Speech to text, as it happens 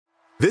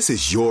This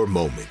is your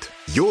moment,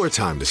 your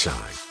time to shine,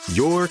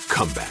 your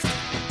comeback.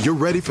 You're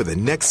ready for the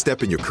next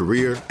step in your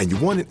career, and you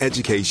want an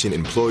education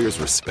employers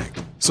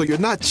respect. So you're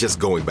not just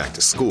going back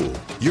to school,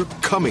 you're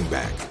coming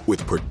back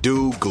with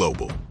Purdue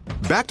Global.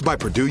 Backed by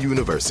Purdue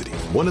University,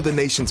 one of the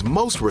nation's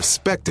most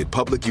respected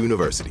public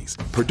universities,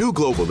 Purdue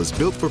Global is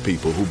built for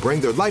people who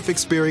bring their life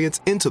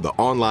experience into the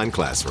online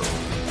classroom.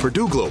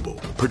 Purdue Global,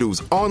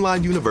 Purdue's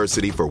online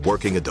university for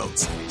working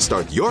adults.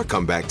 Start your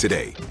comeback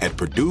today at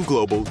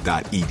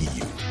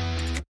purdueglobal.edu.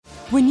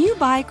 When you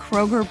buy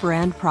Kroger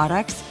brand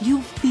products,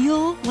 you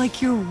feel like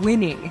you're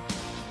winning.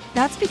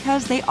 That's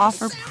because they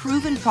offer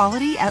proven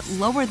quality at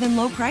lower than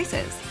low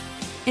prices.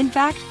 In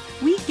fact,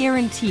 we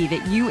guarantee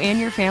that you and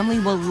your family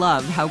will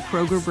love how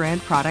Kroger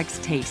brand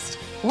products taste,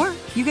 or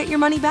you get your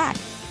money back.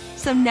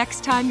 So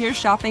next time you're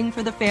shopping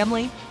for the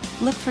family,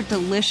 look for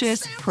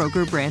delicious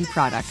Kroger brand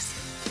products,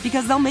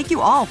 because they'll make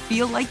you all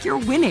feel like you're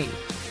winning.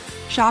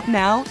 Shop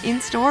now,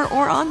 in-store,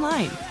 or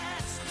online.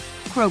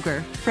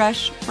 Kroger,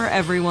 fresh for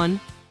everyone.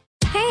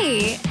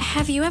 Hey,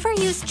 have you ever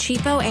used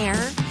Cheapo Air?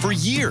 For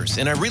years,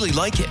 and I really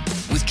like it.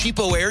 With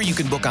Cheapo Air, you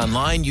can book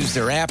online, use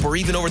their app, or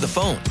even over the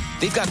phone.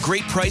 They've got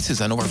great prices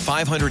on over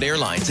 500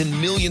 airlines and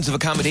millions of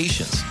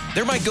accommodations.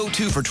 They're my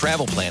go-to for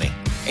travel planning.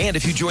 And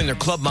if you join their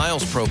Club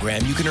Miles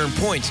program, you can earn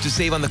points to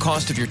save on the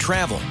cost of your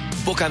travel.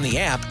 Book on the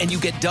app, and you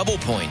get double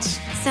points.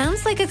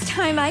 Sounds like it's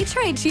time I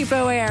tried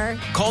Cheapo Air.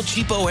 Call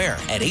Cheapo Air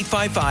at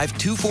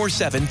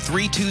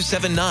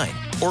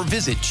 855-247-3279 or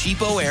visit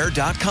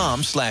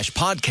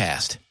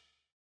cheapoair.com/podcast.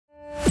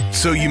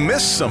 So you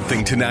missed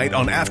something tonight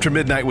on After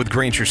Midnight with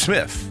Granger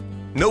Smith.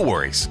 No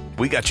worries,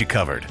 we got you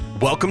covered.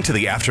 Welcome to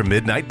the After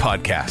Midnight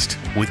Podcast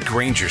with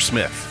Granger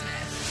Smith.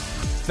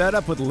 Fed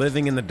up with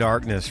living in the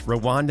darkness,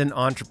 Rwandan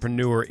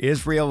entrepreneur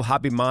Israel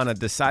Habimana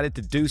decided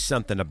to do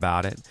something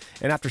about it.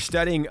 And after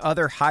studying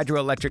other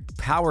hydroelectric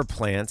power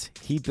plants,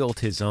 he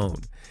built his own.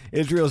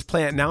 Israel's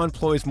plant now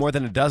employs more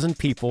than a dozen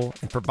people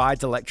and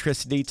provides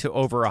electricity to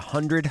over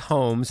 100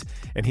 homes,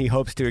 and he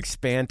hopes to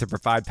expand to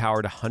provide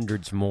power to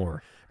hundreds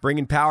more.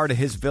 Bringing power to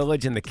his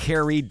village in the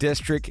Kari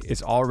district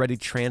is already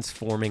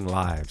transforming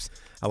lives,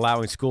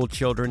 allowing school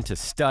children to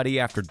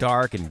study after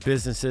dark and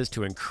businesses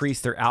to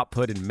increase their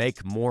output and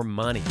make more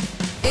money.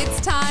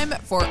 It's time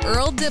for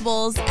Earl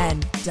Dibbles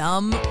and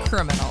Dumb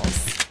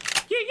Criminals.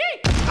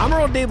 I'm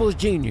Earl Dibbles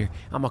Jr.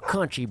 I'm a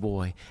country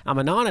boy. I'm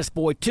an honest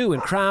boy, too,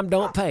 and crime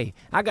don't pay.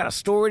 I got a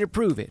story to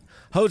prove it.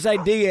 Jose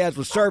Diaz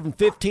was serving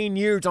 15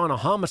 years on a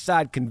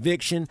homicide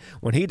conviction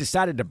when he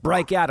decided to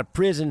break out of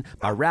prison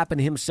by wrapping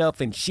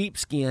himself in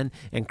sheepskin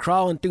and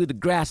crawling through the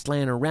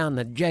grassland around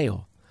the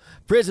jail.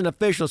 Prison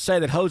officials say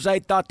that Jose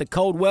thought the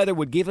cold weather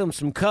would give him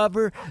some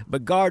cover,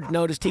 but guards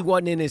noticed he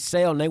wasn't in his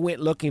cell and they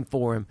went looking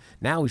for him.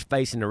 Now he's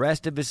facing the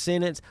rest of his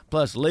sentence,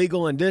 plus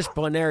legal and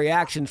disciplinary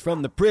actions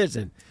from the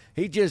prison.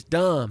 He's just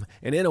dumb,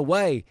 and in a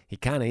way, he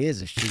kind of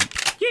is a sheep.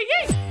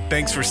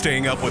 Thanks for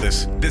staying up with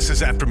us. This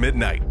is After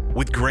Midnight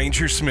with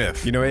Granger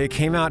Smith. You know, it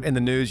came out in the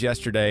news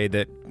yesterday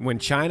that when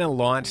China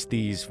launched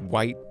these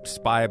white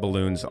spy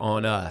balloons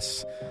on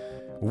us,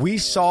 we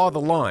saw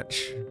the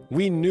launch.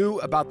 We knew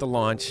about the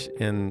launch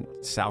in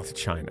South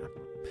China.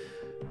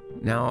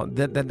 Now,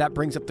 that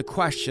brings up the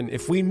question,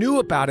 if we knew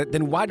about it,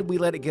 then why did we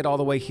let it get all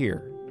the way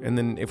here? And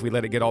then if we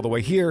let it get all the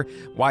way here,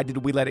 why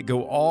did we let it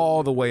go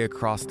all the way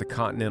across the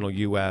continental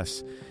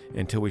U.S.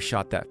 until we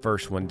shot that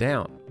first one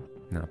down?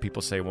 Now,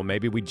 people say, well,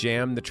 maybe we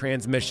jammed the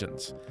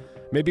transmissions.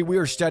 Maybe we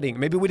were studying.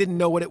 Maybe we didn't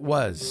know what it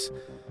was.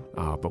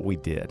 But we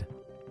did.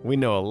 We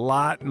know a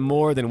lot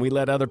more than we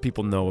let other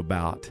people know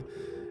about.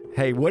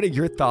 Hey, what are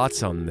your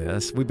thoughts on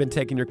this? We've been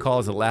taking your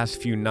calls the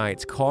last few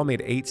nights. Call me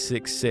at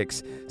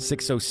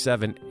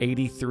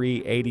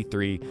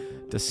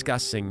 866-607-8383,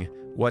 discussing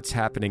what's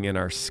happening in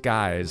our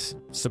skies,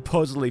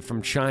 supposedly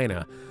from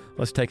China.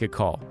 Let's take a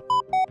call.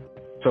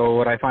 So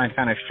what I find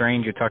kind of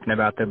strange, you're talking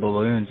about the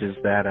balloons, is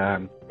that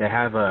they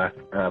have a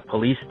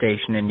police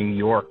station in New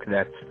York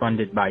that's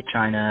funded by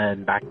China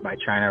and backed by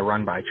China,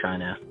 run by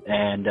China.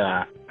 And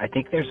I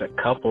think there's a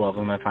couple of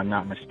them, if I'm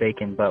not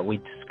mistaken, but we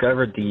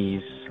discovered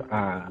these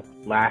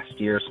last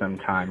year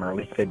sometime, or at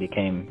least they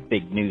became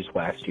big news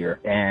last year.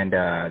 And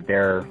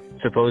they're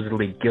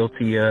supposedly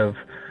guilty of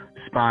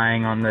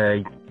spying on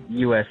the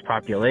U.S.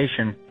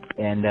 population.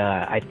 And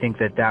I think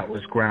that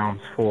was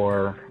grounds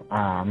for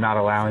not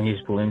allowing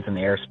these balloons in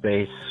the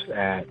airspace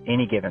at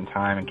any given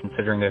time, and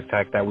considering the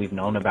fact that we've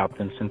known about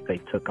them since they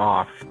took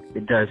off,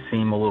 it does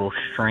seem a little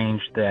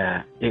strange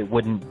that it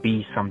wouldn't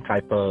be some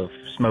type of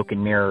smoke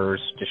and mirrors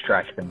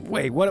distraction.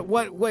 Wait,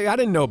 wait, I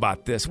didn't know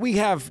about this. We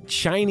have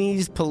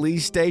Chinese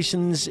police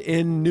stations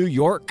in New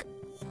York.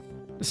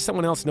 Does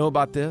someone else know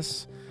about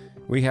this?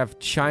 We have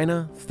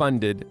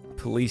China-funded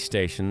police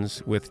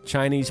stations with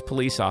Chinese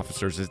police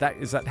officers. Is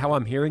that how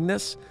I'm hearing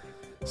this?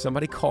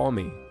 Somebody call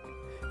me.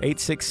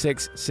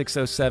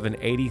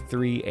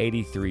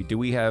 866-607-8383. Do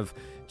we have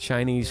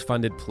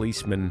Chinese-funded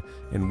policemen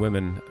and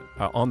women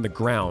on the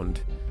ground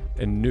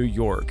in New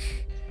York?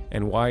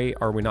 And why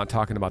are we not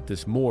talking about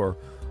this more,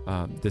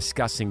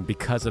 discussing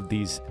because of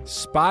these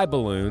spy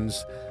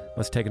balloons?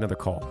 Let's take another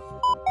call.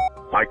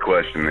 My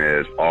question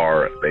is,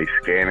 are they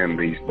scanning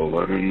these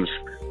balloons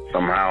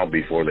somehow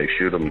before they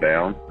shoot them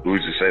down?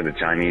 Who's to say the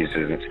Chinese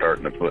isn't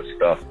starting to put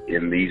stuff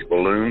in these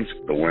balloons,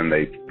 but when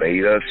they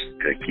bait us,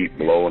 they keep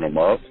blowing them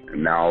up,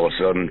 and now all of a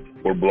sudden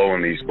we're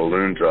blowing these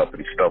balloons up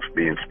and stuff's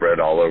being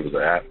spread all over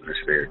the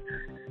atmosphere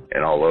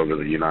and all over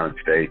the United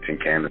States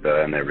and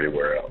Canada and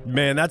everywhere else.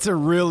 Man, that's a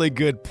really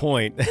good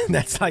point.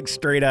 That's like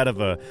straight out of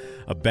a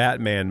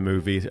Batman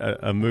movie,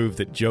 a move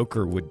that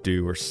Joker would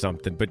do or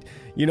something. But,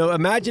 you know,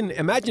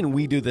 imagine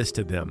we do this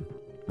to them,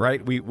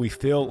 right? We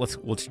feel,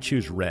 let's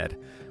choose red.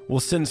 We'll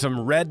send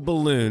some red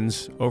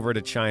balloons over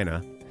to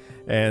China,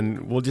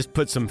 and we'll just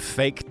put some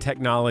fake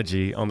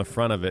technology on the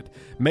front of it,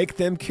 make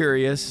them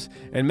curious,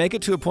 and make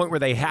it to a point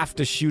where they have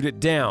to shoot it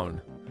down.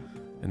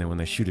 And then when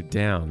they shoot it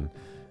down,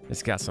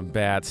 it's got some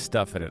bad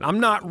stuff in it. I'm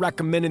not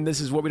recommending this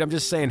is what we do. I'm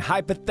just saying,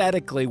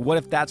 hypothetically, what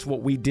if that's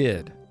what we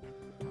did?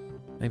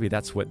 Maybe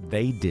that's what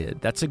they did.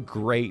 That's a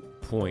great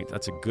point.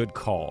 That's a good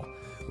call.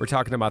 We're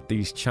talking about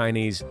these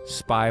Chinese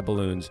spy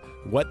balloons,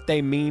 what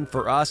they mean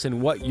for us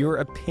and what your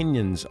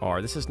opinions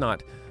are. This is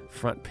not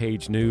front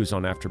page news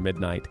on After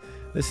Midnight.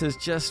 This is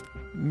just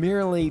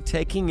merely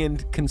taking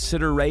into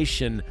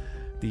consideration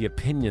the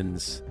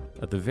opinions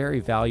of the very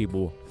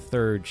valuable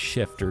third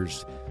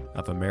shifters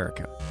of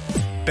America.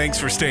 Thanks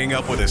for staying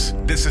up with us.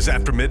 This is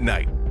After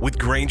Midnight with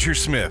Granger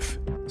Smith.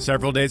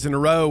 Several days in a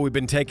row, we've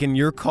been taking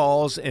your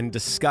calls and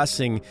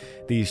discussing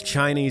these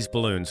Chinese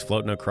balloons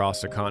floating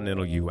across the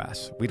continental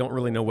U.S. We don't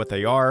really know what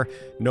they are.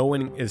 No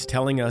one is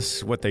telling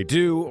us what they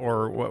do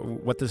or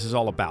what this is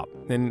all about.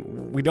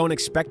 And we don't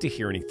expect to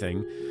hear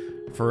anything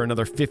for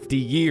another 50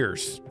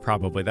 years,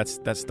 probably.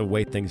 That's the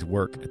way things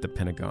work at the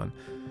Pentagon.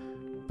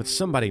 But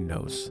somebody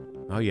knows.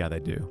 Oh, yeah, they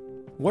do.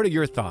 What are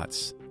your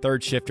thoughts?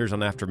 Third shifters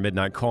on After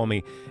Midnight. Call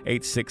me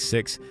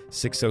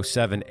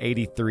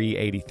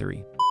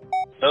 866-607-8383.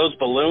 Those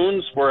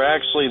balloons were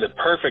actually the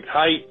perfect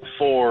height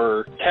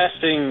for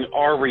testing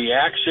our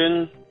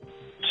reaction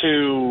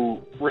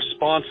to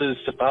responses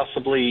to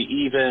possibly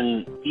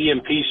even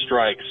EMP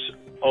strikes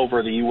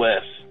over the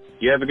U.S.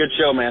 You have a good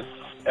show, man.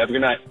 Have a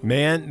good night.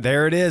 Man,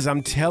 there it is.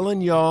 I'm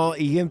telling y'all,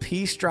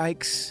 EMP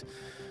strikes.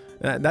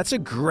 That's a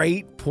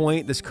great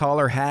point this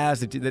caller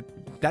has.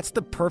 That's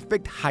the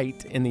perfect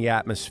height in the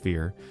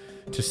atmosphere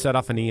to set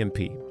off an EMP.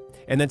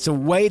 And that's a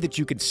way that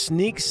you could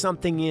sneak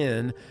something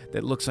in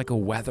that looks like a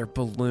weather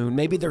balloon.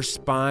 Maybe they're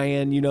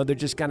spying, they're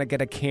just going to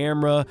get a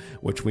camera,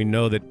 which we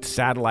know that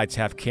satellites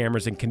have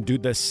cameras and can do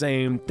the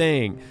same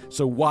thing.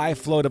 So why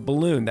float a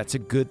balloon? That's a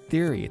good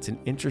theory. It's an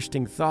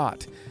interesting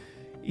thought.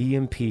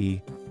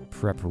 EMP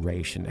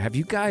preparation. Have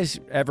you guys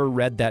ever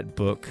read that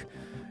book?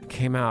 It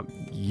came out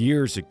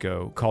years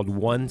ago called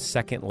 1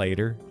 Second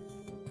Later,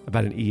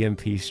 about an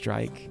EMP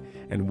strike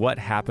and what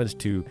happens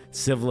to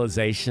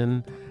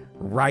civilization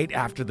right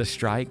after the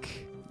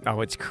strike.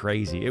 Oh, it's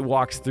crazy. It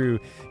walks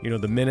through,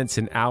 the minutes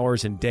and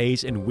hours and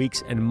days and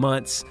weeks and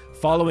months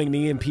following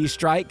the EMP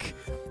strike.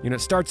 It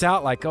starts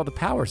out like, the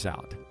power's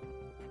out.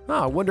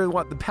 I wonder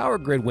what the power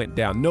grid went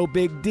down. No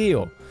big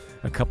deal.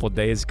 A couple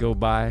days go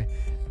by.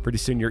 Pretty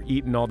soon you're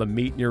eating all the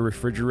meat in your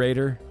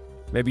refrigerator.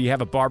 Maybe you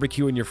have a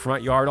barbecue in your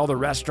front yard. All the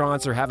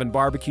restaurants are having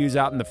barbecues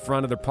out in the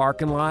front of their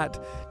parking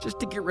lot just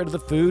to get rid of the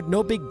food.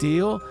 No big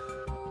deal.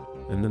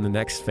 And then the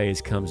next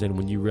phase comes in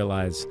when you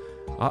realize,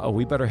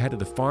 we better head to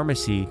the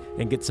pharmacy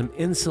and get some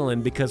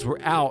insulin because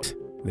we're out.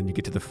 And then you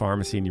get to the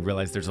pharmacy and you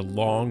realize there's a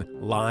long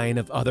line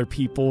of other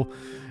people.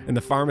 And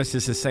the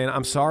pharmacist is saying,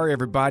 I'm sorry,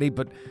 everybody,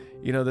 but,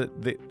 we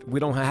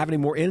don't have any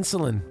more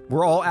insulin.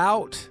 We're all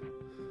out.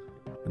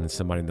 And then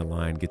somebody in the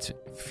line gets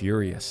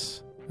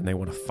furious and they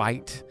want to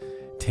fight.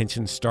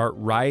 Tensions start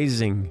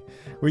rising.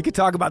 We could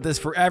talk about this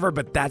forever,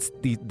 but that's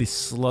the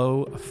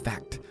slow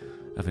effect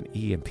of an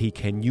EMP.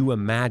 Can you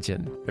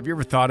imagine? Have you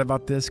ever thought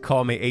about this?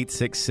 Call me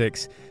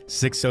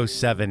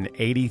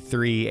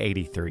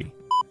 866-607-8383.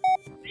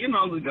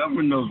 The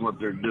government knows what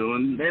they're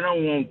doing. They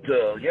don't want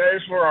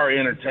it's for our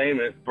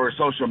entertainment, for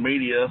social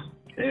media,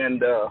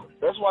 and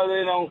that's why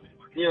they don't,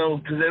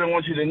 because they don't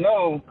want you to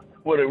know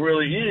what it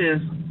really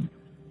is.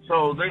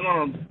 So they're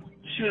going to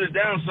shoot it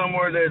down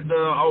somewhere that,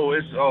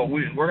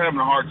 we're having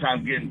a hard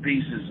time getting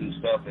pieces and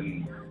stuff,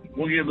 and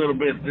we'll get a little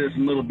bit this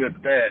and a little bit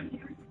that.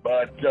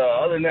 But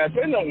other than that,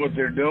 they know what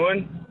they're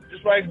doing.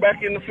 Just like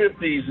back in the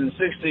 50s and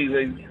 60s,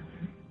 they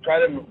try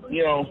to,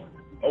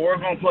 we're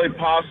going to play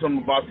possum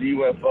about the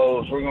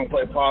UFOs. We're going to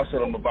play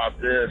possum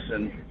about this.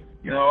 And,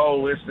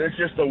 it's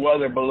just a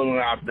weather balloon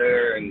out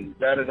there and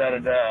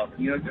da-da-da-da-da.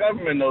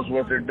 Government knows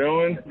what they're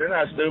doing. They're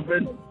not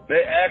stupid.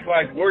 They act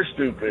like we're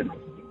stupid.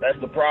 That's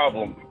the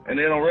problem. And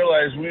they don't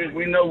realize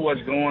we know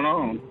what's going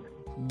on.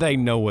 They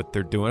know what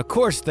they're doing. Of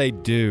course they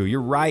do.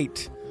 You're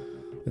right.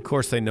 Of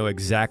course they know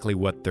exactly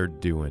what they're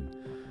doing.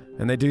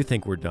 And they do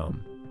think we're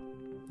dumb.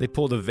 They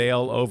pull the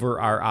veil over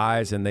our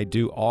eyes and they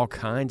do all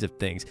kinds of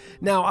things.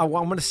 Now, I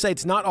want to say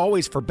it's not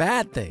always for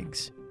bad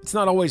things. It's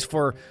not always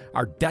for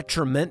our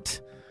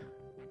detriment.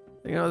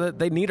 You know,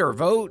 they need our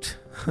vote.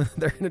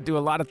 They're going to do a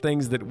lot of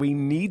things that we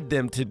need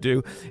them to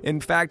do. In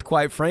fact,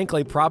 quite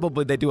frankly,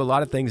 probably they do a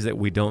lot of things that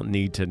we don't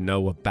need to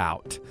know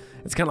about.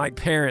 It's kind of like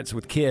parents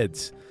with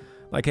kids.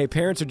 Like, hey,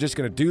 parents are just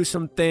going to do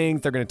some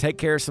things. They're going to take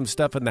care of some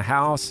stuff in the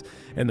house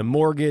and the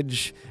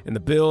mortgage and the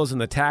bills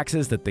and the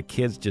taxes that the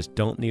kids just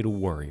don't need to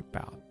worry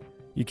about.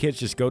 You kids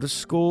just go to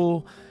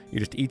school. You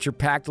just eat your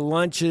packed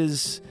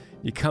lunches.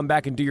 You come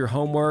back and do your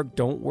homework.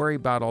 Don't worry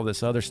about all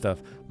this other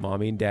stuff.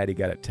 Mommy and Daddy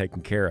got it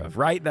taken care of,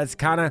 right? That's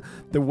kind of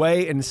the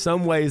way, in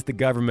some ways, the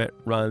government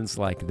runs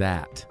like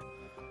that.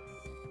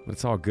 But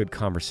it's all good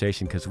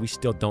conversation because we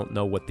still don't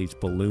know what these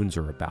balloons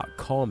are about.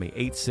 Call me,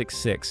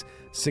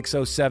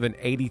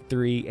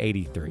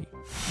 866-607-8383.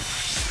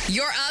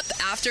 You're up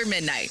after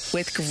midnight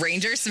with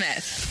Granger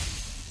Smith.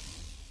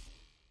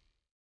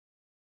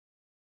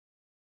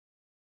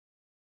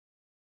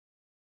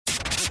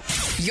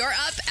 You're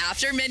up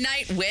after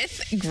midnight with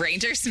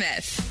Granger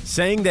Smith.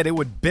 Saying that it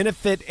would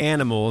benefit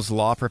animals,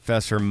 law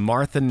professor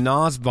Martha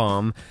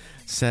Nussbaum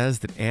says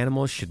that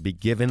animals should be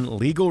given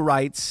legal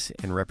rights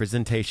and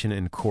representation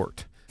in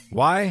court.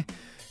 Why?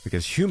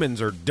 Because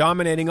humans are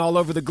dominating all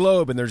over the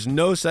globe and there's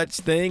no such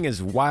thing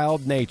as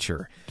wild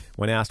nature.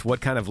 When asked what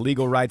kind of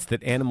legal rights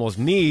that animals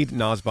need,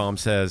 Nussbaum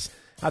says,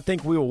 I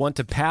think we will want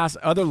to pass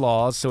other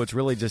laws, so it's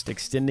really just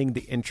extending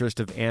the interest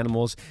of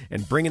animals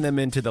and bringing them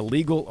into the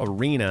legal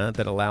arena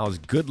that allows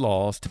good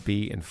laws to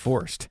be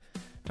enforced.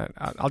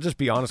 I'll just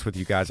be honest with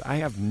you guys. I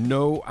have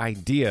no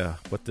idea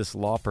what this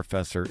law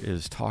professor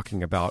is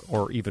talking about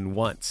or even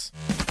wants.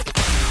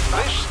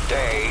 This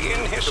day in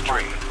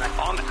history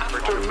on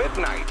After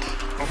Midnight.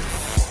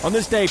 On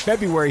this day,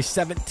 February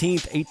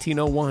 17th,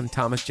 1801,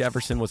 Thomas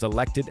Jefferson was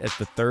elected as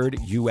the third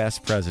U.S.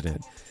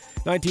 president.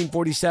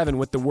 1947,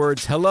 with the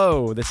words,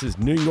 "Hello, this is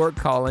New York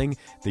calling,"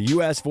 the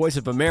U.S. Voice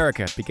of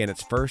America began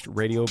its first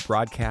radio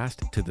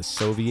broadcast to the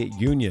Soviet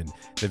Union.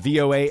 The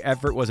VOA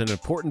effort was an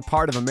important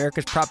part of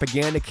America's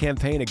propaganda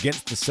campaign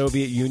against the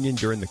Soviet Union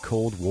during the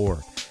Cold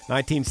War.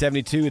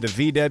 1972, the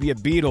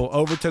VW Beetle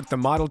overtook the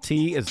Model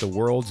T as the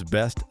world's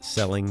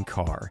best-selling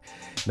car.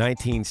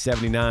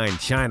 1979,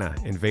 China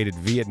invaded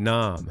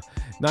Vietnam.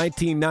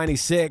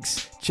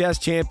 1996, chess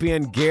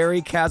champion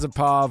Garry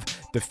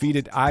Kasparov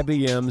defeated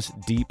IBM's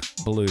Deep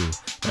Blue.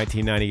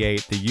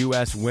 1998, the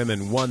U.S.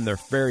 women won their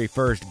very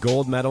first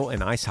gold medal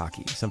in ice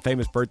hockey. Some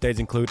famous birthdays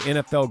include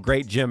NFL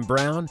great Jim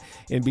Brown,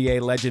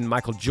 NBA legend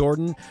Michael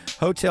Jordan,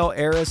 hotel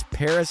heiress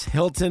Paris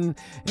Hilton,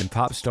 and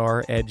pop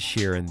star Ed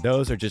Sheeran.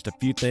 Those are just a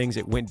few things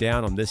that went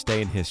down on this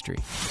day in history.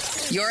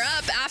 You're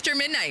up after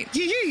midnight.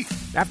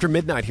 After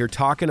midnight here,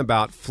 talking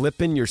about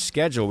flipping your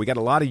schedule. We got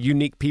a lot of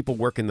unique people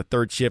working the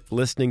third shift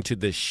listening to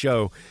this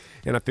show,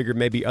 and I figured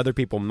maybe other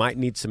people might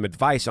need some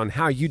advice on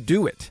how you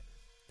do it.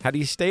 How do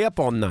you stay up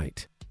all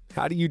night?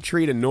 How do you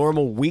treat a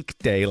normal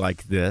weekday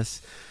like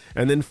this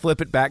and then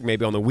flip it back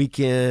maybe on the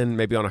weekend,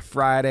 maybe on a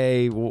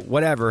Friday,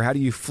 whatever? How do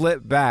you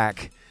flip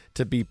back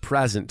to be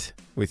present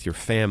with your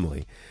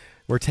family?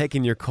 We're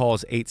taking your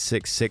calls,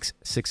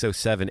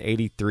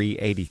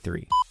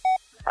 866-607-8383.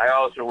 I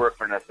also work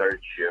for the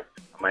third shift.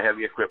 I'm a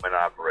heavy equipment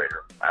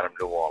operator out of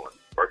New Orleans,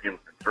 working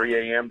from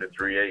 3 a.m. to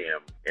 3 a.m.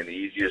 And the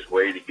easiest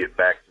way to get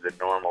back to the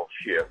normal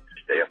shift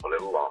is stay up a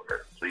little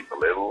longer, sleep a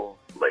little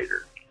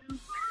later.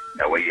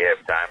 That way you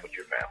have time with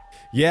your family.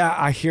 Yeah,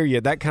 I hear you.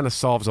 That kind of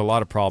solves a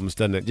lot of problems,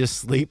 doesn't it? Just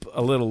sleep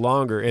a little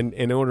longer. And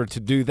in order to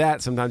do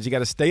that, sometimes you got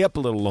to stay up a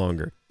little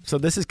longer. So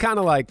this is kind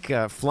of like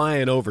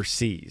flying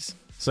overseas.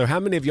 So how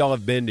many of y'all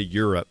have been to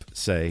Europe,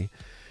 say,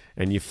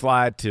 and you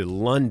fly to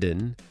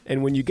London,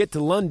 and when you get to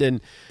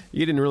London,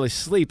 you didn't really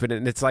sleep,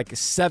 and it's like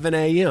 7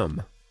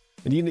 a.m.,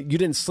 and you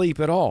didn't sleep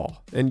at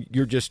all, and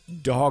you're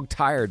just dog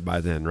tired by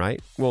then, right?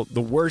 Well,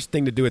 the worst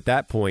thing to do at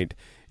that point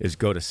is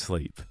go to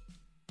sleep,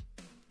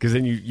 because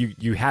then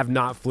you have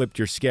not flipped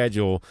your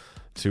schedule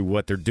to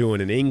what they're doing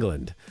in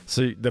England.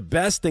 So the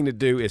best thing to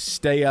do is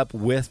stay up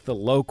with the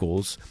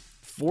locals,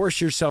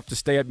 force yourself to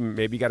stay up.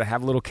 Maybe you got to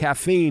have a little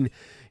caffeine.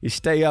 You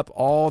stay up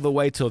all the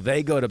way till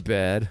they go to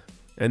bed.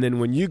 And then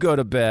when you go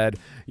to bed,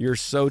 you're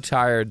so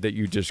tired that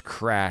you just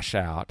crash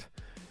out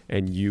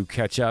and you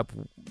catch up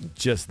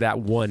just that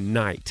one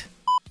night.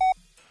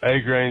 Hey,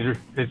 Granger.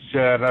 It's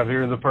Chad out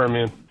here in the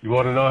Permian. You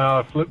want to know how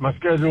I flip my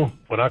schedule?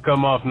 When I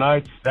come off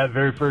nights, that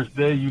very first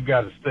day, you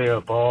got to stay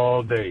up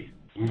all day.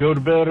 You can go to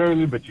bed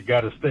early, but you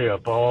got to stay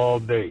up all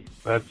day.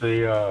 That's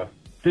a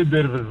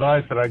tidbit of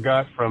advice that I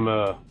got from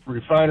a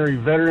refinery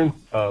veteran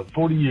of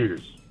 40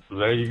 years. So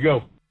there you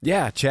go.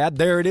 Yeah, Chad,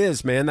 there it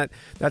is, man.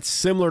 That's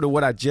similar to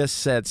what I just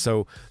said.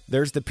 So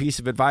there's the piece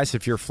of advice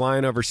if you're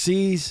flying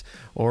overseas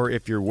or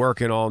if you're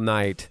working all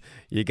night.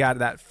 You got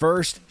that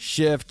first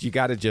shift, you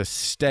got to just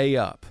stay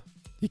up.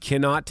 You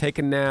cannot take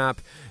a nap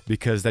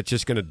because that's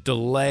just going to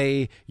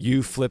delay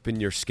you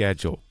flipping your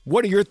schedule.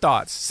 What are your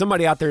thoughts?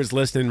 Somebody out there is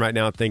listening right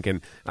now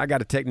thinking, I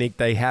got a technique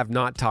they have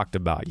not talked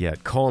about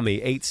yet. Call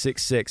me,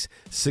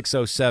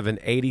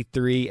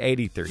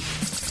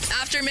 866-607-8383.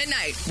 After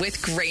midnight with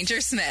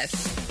Granger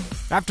Smith.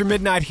 After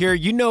midnight here,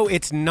 you know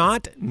it's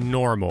not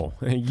normal.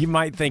 You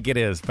might think it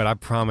is, but I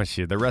promise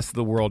you, the rest of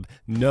the world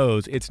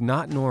knows it's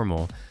not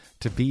normal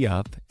to be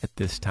up at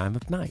this time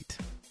of night.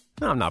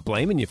 No, I'm not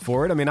blaming you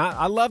for it. I mean,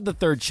 I love the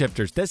third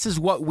shifters. This is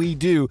what we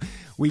do.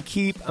 We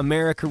keep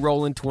America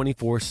rolling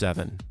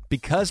 24/7.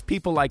 Because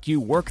people like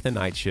you work the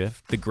night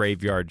shift, the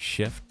graveyard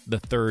shift, the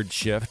third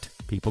shift,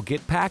 people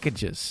get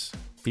packages.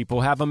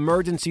 People have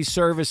emergency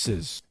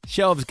services.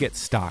 Shelves get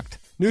stocked.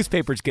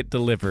 Newspapers get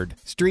delivered.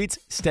 Streets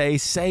stay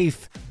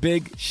safe.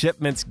 Big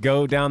shipments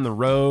go down the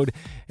road,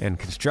 and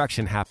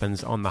construction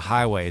happens on the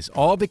highways,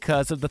 all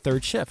because of the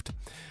third shift.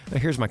 Now,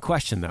 here's my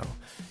question, though.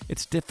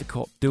 It's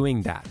difficult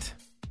doing that.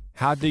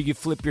 How do you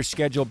flip your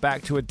schedule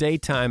back to a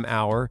daytime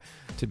hour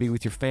to be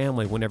with your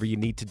family whenever you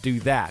need to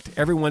do that?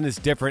 Everyone is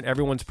different.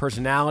 Everyone's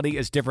personality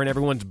is different.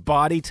 Everyone's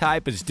body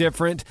type is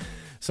different.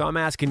 So I'm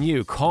asking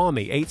you, call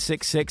me,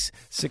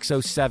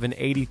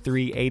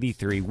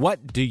 866-607-8383.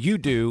 What do you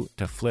do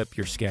to flip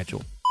your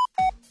schedule?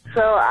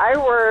 So I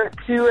work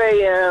 2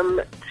 a.m.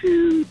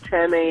 to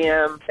 10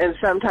 a.m. and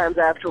sometimes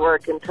after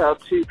work until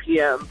 2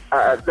 p.m.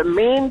 The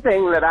main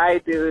thing that I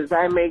do is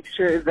I make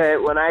sure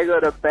that when I go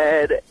to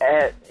bed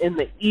in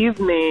the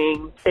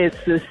evening,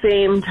 it's the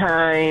same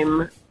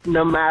time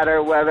no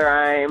matter whether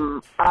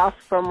I'm off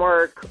from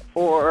work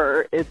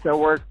or it's a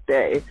work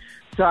day.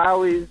 So I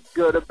always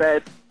go to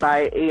bed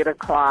by 8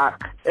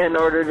 o'clock in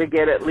order to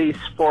get at least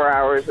 4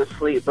 hours of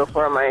sleep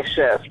before my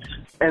shift.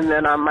 And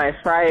then on my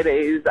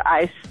Fridays,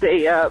 I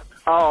stay up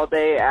all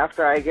day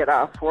after I get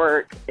off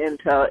work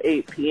until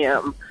 8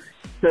 p.m.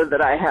 so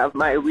that I have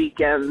my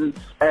weekends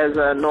as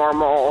a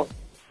normal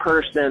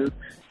person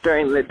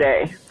during the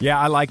day. Yeah,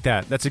 I like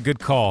that. That's a good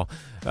call.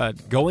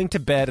 Going to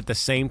bed at the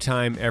same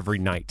time every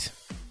night.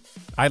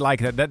 I like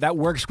that. That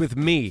works with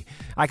me.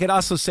 I could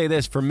also say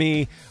this, for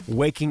me,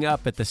 waking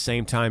up at the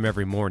same time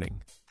every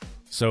morning.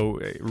 So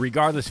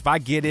regardless, if I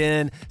get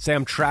in, say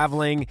I'm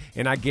traveling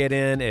and I get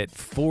in at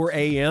 4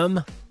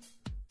 a.m.,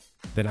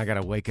 then I got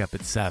to wake up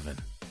at 7.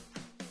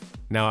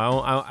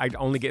 Now, I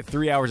only get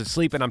 3 hours of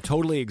sleep and I'm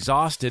totally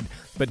exhausted,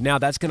 but now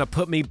that's going to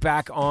put me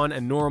back on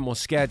a normal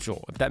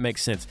schedule, if that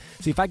makes sense.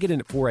 See, if I get in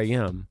at 4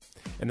 a.m.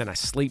 and then I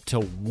sleep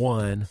till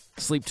 1,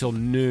 sleep till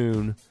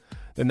noon,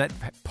 then that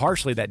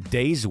partially that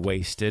day's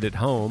wasted at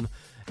home.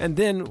 And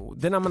then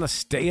I'm going to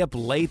stay up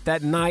late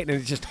that night, and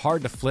it's just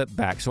hard to flip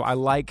back. So I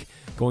like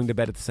going to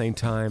bed at the same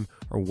time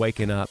or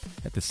waking up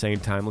at the same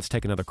time. Let's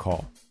take another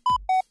call.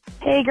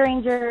 Hey,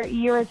 Granger,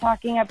 you were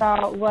talking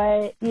about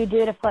what you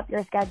do to flip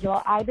your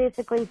schedule. I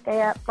basically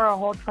stay up for a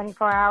whole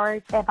 24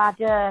 hours. If I have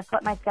to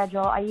flip my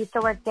schedule, I used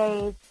to work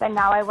days, but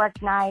now I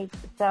work nights.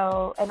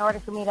 So in order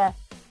for me to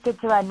get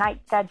to a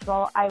night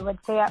schedule, I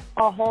would stay up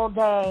a whole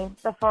day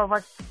before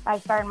work. I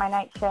started my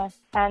night shift,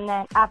 and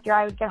then after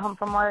I would get home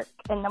from work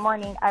in the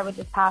morning, I would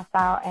just pass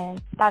out,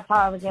 and that's how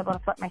I was able to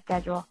flip my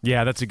schedule.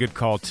 Yeah, that's a good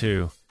call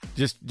too.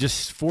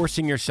 Just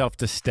forcing yourself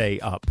to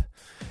stay up.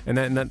 And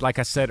then, like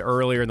I said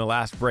earlier in the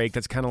last break,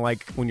 that's kind of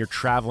like when you're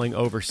traveling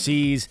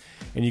overseas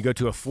and you go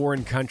to a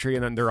foreign country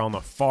and then they're on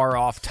the far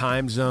off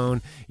time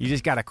zone. You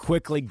just got to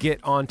quickly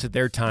get onto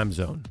their time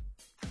zone.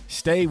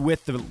 Stay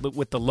with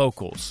the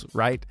locals,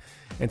 right?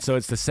 And so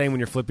it's the same when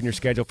you're flipping your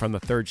schedule from the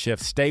third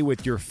shift. Stay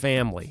with your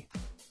family.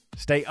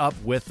 Stay up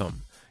with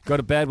them. Go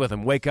to bed with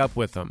them. Wake up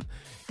with them,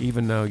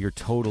 even though you're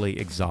totally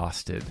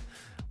exhausted.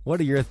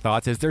 What are your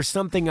thoughts? Is there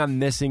something I'm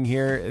missing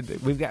here?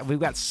 We've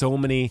got so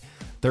many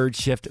third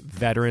shift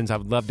veterans. I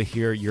would love to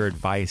hear your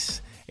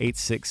advice.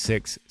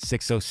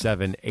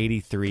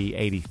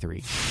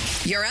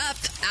 866-607-8383. You're up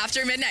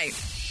after midnight.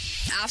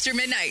 After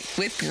Midnight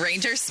with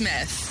Granger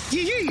Smith.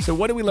 So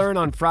what did we learn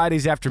on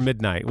Fridays after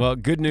midnight? Well,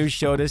 Good News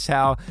showed us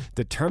how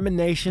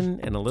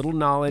determination and a little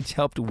knowledge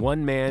helped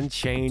one man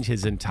change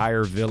his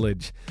entire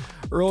village.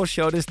 Earl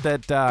showed us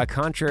that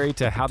contrary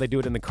to how they do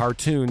it in the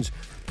cartoons,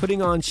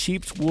 putting on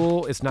sheep's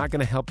wool is not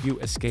going to help you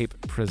escape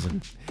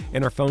prison.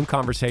 In our phone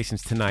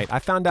conversations tonight, I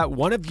found out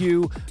one of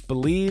you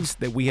believes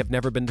that we have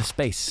never been to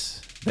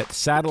space, that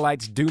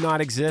satellites do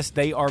not exist.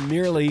 They are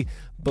merely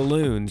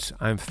balloons.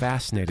 I'm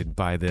fascinated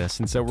by this,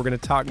 and so we're going to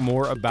talk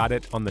more about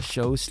it on the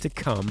shows to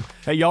come.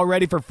 Hey, y'all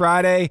ready for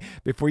Friday?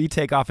 Before you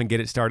take off and get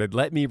it started,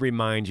 let me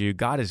remind you,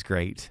 God is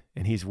great,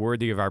 and He's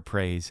worthy of our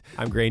praise.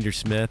 I'm Granger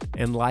Smith,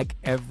 and like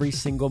every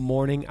single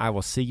morning, I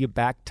will see you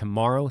back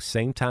tomorrow,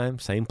 same time,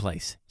 same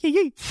place.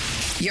 Yee.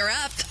 You're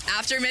up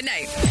after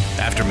midnight.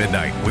 After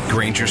Midnight with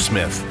Granger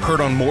Smith.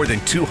 Heard on more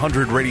than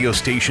 200 radio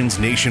stations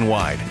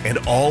nationwide and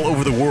all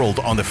over the world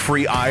on the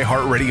free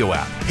iHeartRadio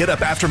app. Hit up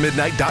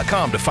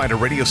aftermidnight.com to find a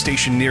radio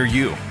station near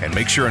you. And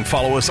make sure and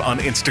follow us on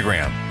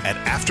Instagram at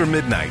After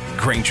Midnight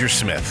Granger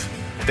Smith.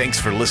 Thanks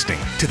for listening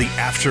to the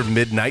After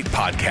Midnight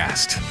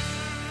Podcast.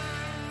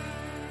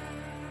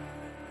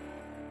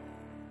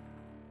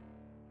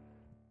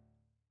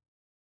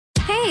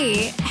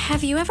 Hey,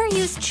 have you ever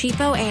used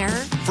Cheapo Air?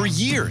 For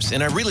years,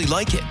 and I really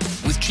like it.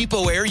 With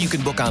Cheapo Air, you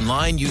can book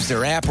online, use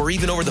their app, or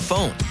even over the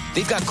phone.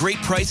 They've got great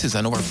prices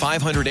on over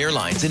 500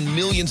 airlines and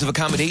millions of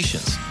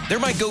accommodations. They're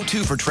my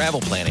go-to for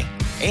travel planning.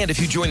 And if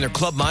you join their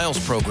Club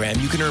Miles program,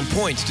 you can earn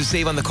points to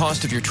save on the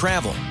cost of your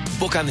travel.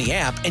 Book on the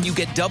app and you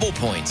get double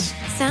points.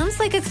 Sounds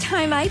like it's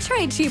time I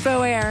tried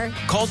Cheapo Air.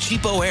 Call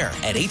Cheapo Air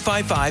at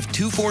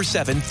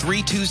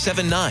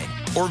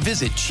 855-247-3279 or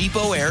visit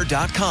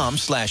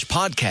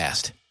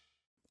cheapoair.com/podcast.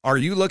 Are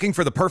you looking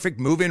for the perfect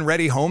move-in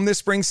ready home this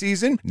spring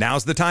season?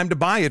 Now's the time to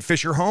buy at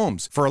Fisher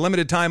Homes. For a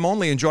limited time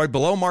only, enjoy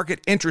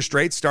below-market interest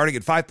rates starting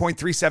at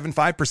 5.375%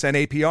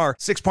 APR,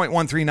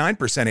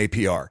 6.139%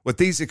 APR. With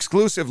these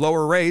exclusive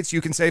lower rates,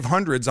 you can save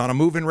hundreds on a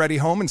move-in ready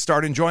home and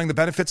start enjoying the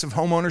benefits of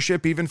home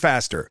ownership even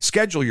faster.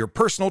 Schedule your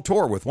personal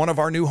tour with one of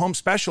our new home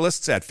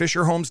specialists at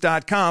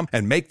FisherHomes.com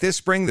and make this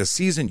spring the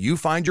season you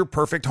find your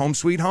perfect home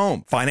sweet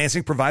home.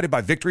 Financing provided by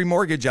Victory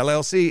Mortgage,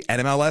 LLC,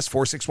 NMLS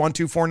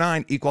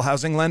 461249, Equal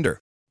Housing Lender.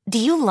 Do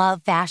you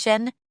love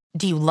fashion?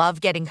 Do you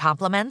love getting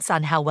compliments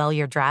on how well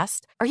you're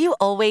dressed? Are you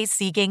always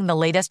seeking the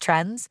latest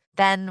trends?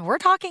 Then we're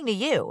talking to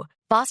you.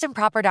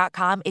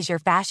 BostonProper.com is your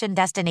fashion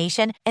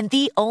destination and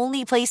the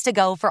only place to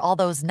go for all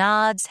those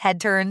nods, head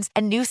turns,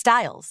 and new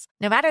styles.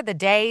 No matter the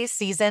day,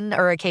 season,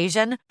 or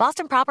occasion,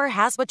 Boston Proper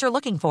has what you're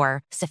looking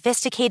for.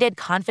 Sophisticated,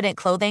 confident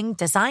clothing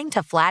designed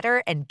to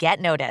flatter and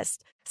get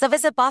noticed. So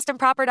visit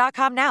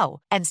BostonProper.com now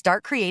and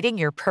start creating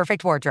your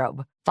perfect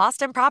wardrobe.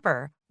 Boston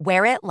Proper.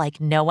 Wear it like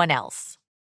no one else.